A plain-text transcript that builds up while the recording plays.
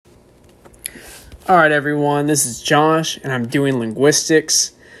All right, everyone, this is Josh, and I'm doing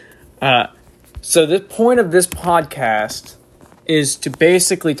linguistics. So the point of this podcast is to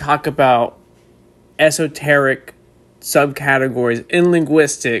basically talk about esoteric subcategories in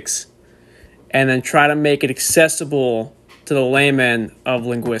linguistics and then try to make it accessible to the layman of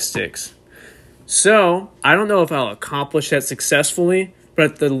linguistics. So I don't know if I'll accomplish that successfully,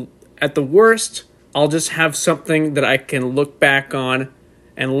 but at the worst, I'll just have something that I can look back on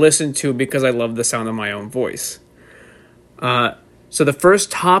and listen to because I love the sound of my own voice. So the first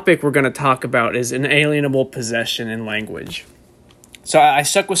topic we're going to talk about is inalienable possession in language. So I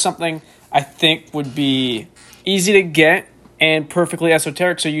stuck with something I think would be easy to get and perfectly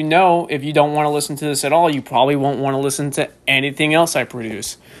esoteric. So if you don't want to listen to this at all, you probably won't want to listen to anything else I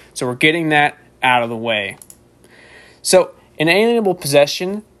produce. So we're getting that out of the way. So inalienable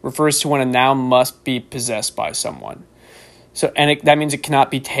possession refers to when a noun must be possessed by someone. That means it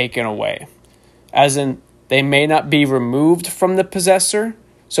cannot be taken away. As in, they may not be removed from the possessor.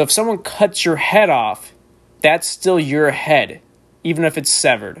 So if someone cuts your head off, that's still your head, even if it's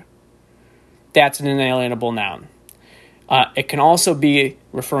severed. That's an inalienable noun. It can also be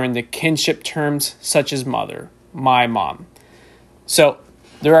referring to kinship terms such as mother, my mom. So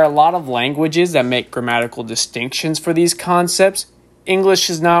there are a lot of languages that make grammatical distinctions for these concepts. English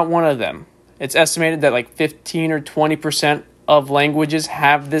is not one of them. It's estimated that 15 or 20% of languages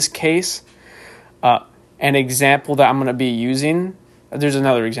have this case. An example that I'm going to be using, there's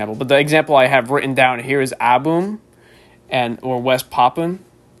another example, but the example I have written down here is Abun or West Papun.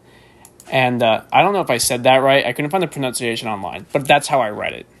 And I don't know if I said that right. I couldn't find the pronunciation online, but that's how I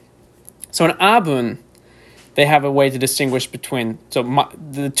read it. So in Abun, they have a way to distinguish between,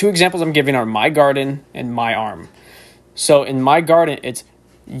 the two examples I'm giving are my garden and my arm. So in my garden, it's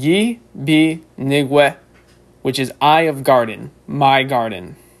Yi bi nigwe, which is eye of garden, my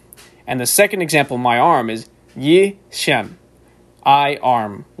garden. And the second example, my arm, is Yi shem, I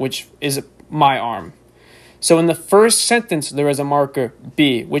arm, which is my arm. So in the first sentence, there is a marker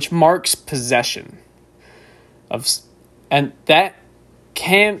B, which marks possession and that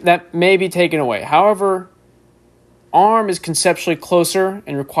may be taken away. However, arm is conceptually closer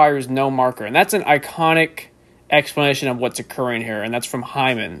and requires no marker. And that's an iconic explanation of what's occurring here, and that's from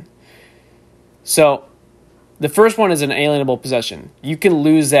Hyman. So the first one is an alienable possession. You can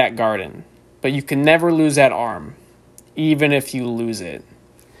lose that garden, but you can never lose that arm, even if you lose it.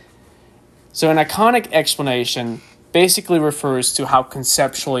 So an iconic explanation basically refers to how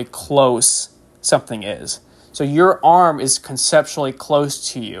conceptually close something is. So your arm is conceptually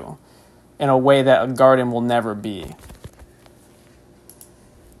close to you in a way that a garden will never be.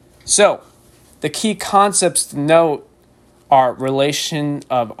 So the key concepts to note are relation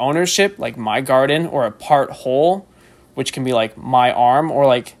of ownership, like my garden, or a part whole, which can be like my arm,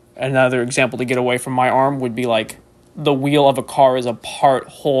 or another example to get away from my arm would be the wheel of a car is a part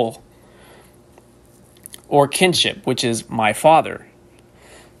whole. Or kinship, which is my father.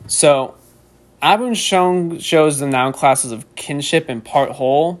 So Abun shows the noun classes of kinship and part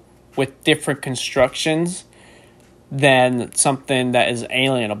whole with different constructions than something that is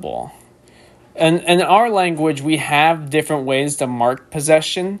alienable. And in our language, we have different ways to mark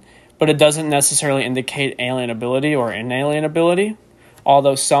possession, but it doesn't necessarily indicate alienability or inalienability,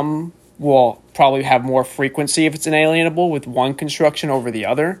 although some will probably have more frequency if it's inalienable with one construction over the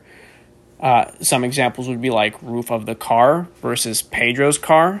other. Some examples would be like roof of the car versus Pedro's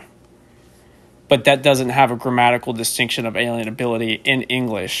car, but that doesn't have a grammatical distinction of alienability in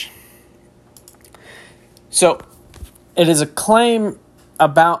English. So it is a claim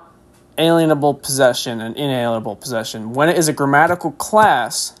about alienable possession and inalienable possession when it is a grammatical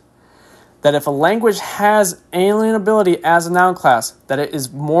class that if a language has alienability as a noun class, that it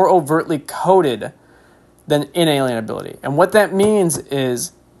is more overtly coded than inalienability. And what that means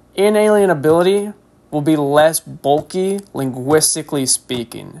is inalienability will be less bulky linguistically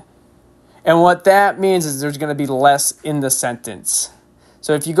speaking. And what that means is there's going to be less in the sentence.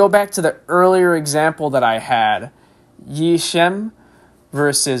 So if you go back to the earlier example that I had, Yi shem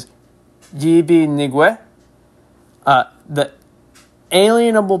versus Yi bi nigwe, the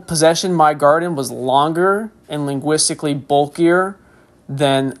alienable possession, my garden, was longer and linguistically bulkier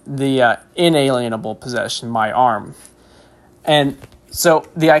than the inalienable possession, my arm. And so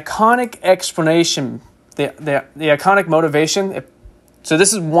the iconic explanation, the iconic motivation, so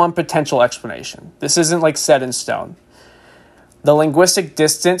this is one potential explanation. This isn't set in stone. The linguistic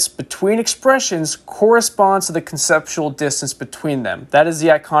distance between expressions corresponds to the conceptual distance between them. That is the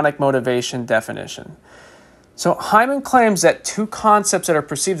iconic motivation definition. So Hyman claims that two concepts that are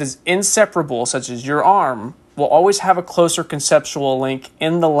perceived as inseparable, such as your arm, will always have a closer conceptual link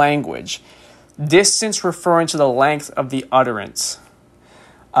in the language Distance referring to the length of the utterance.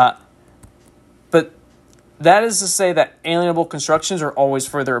 But that is to say that alienable constructions are always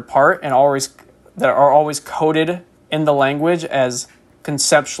further apart and are always coded in the language as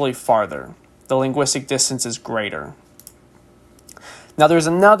conceptually farther. The linguistic distance is greater. Now there's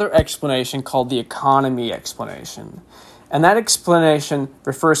another explanation called the economy explanation. And that explanation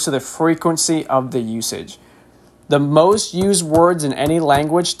refers to the frequency of the usage. The most used words in any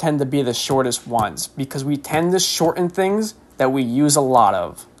language tend to be the shortest ones because we tend to shorten things that we use a lot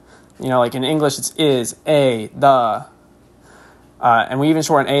of. Like in English, it's is, a, the. And we even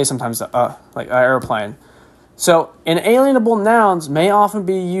shorten a sometimes to like airplane. So inalienable nouns may often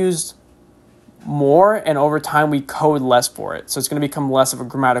be used more, and over time we code less for it. So it's going to become less of a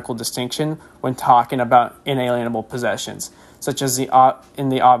grammatical distinction when talking about inalienable possessions, such as in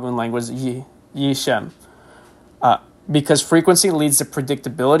the Abun language, yishem. Because frequency leads to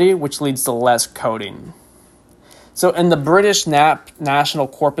predictability, which leads to less coding. So in the British National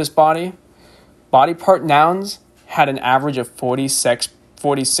Corpus body part nouns had an average of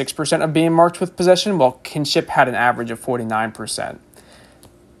 46% of being marked with possession, while kinship had an average of 49%.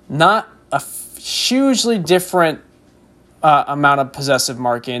 Not a hugely different amount of possessive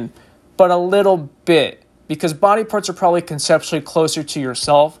marking, but a little bit, because body parts are probably conceptually closer to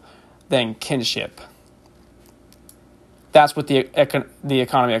yourself than kinship. That's what the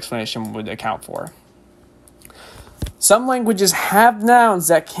economy explanation would account for. Some languages have nouns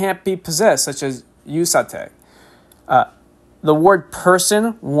that can't be possessed, such as yusate. The word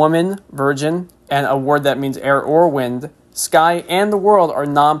person, woman, virgin, and a word that means air or wind, sky, and the world are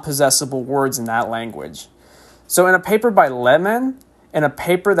non-possessible words in that language. So in a paper by Lehman, in a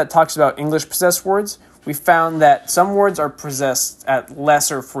paper that talks about English possessed words, we found that some words are possessed at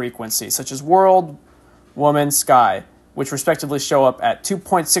lesser frequency, such as world, woman, sky, which respectively show up at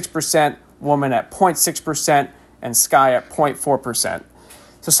 2.6%, woman at 0.6%, and sky at 0.4%.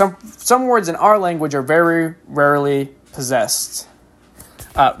 So some words in our language are very rarely possessed.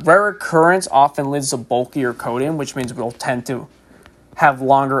 Rare occurrence often leads to bulkier coding, which means we'll tend to have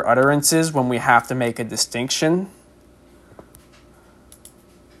longer utterances when we have to make a distinction.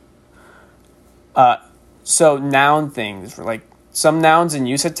 So noun things, like some nouns in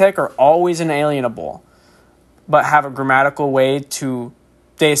Usatek are always inalienable, but have a grammatical way to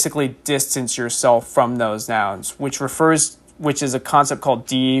basically distance yourself from those nouns, which is a concept called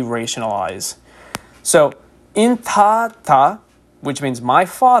derationalize. So in ta, which means my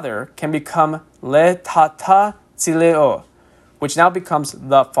father, can become le tata tsileo, which now becomes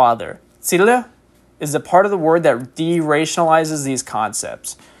the father. Tsile is the part of the word that derationalizes these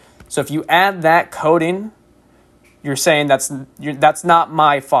concepts. So if you add that coding, you're saying that's not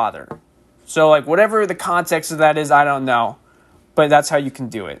my father. So like whatever the context of that is, I don't know, but that's how you can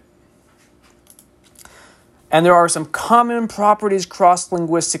do it. And there are some common properties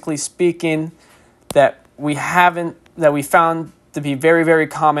cross-linguistically speaking that we found to be very, very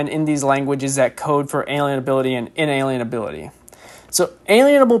common in these languages that code for alienability and inalienability. So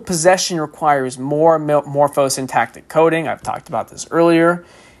alienable possession requires more morphosyntactic coding. I've talked about this earlier.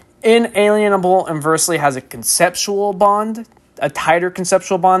 Inalienable, inversely, has a conceptual bond, a tighter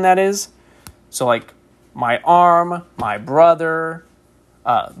conceptual bond, that is. So like my arm, my brother,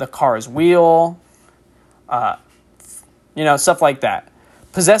 the car's wheel, stuff like that.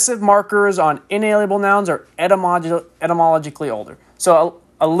 Possessive markers on inalienable nouns are etymologically older. So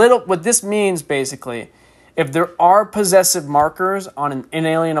a little, what this means basically, if there are possessive markers on an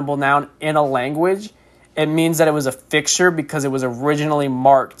inalienable noun in a language, it means that it was a fixture because it was originally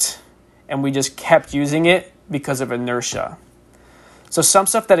marked and we just kept using it because of inertia. So some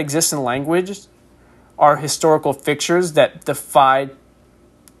stuff that exists in language are historical fixtures that defy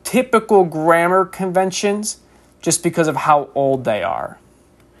typical grammar conventions just because of how old they are.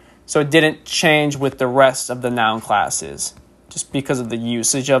 So it didn't change with the rest of the noun classes, just because of the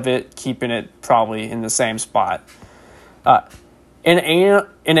usage of it, keeping it probably in the same spot.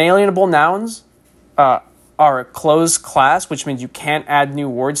 Inalienable nouns are a closed class, which means you can't add new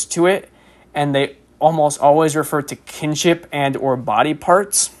words to it, and they almost always refer to kinship and or body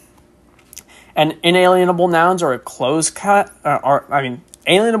parts. And inalienable nouns are a closed class.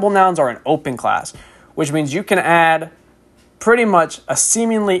 Alienable nouns are an open class, which means you can add pretty much a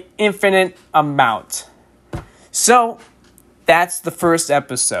seemingly infinite amount. So that's the first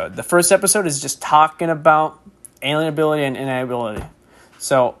episode. The first episode is just talking about alienability and inalienability.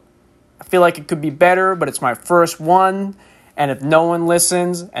 So I feel like it could be better, but it's my first one. And if no one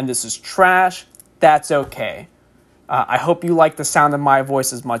listens and this is trash, that's okay. I hope you like the sound of my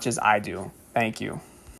voice as much as I do. Thank you.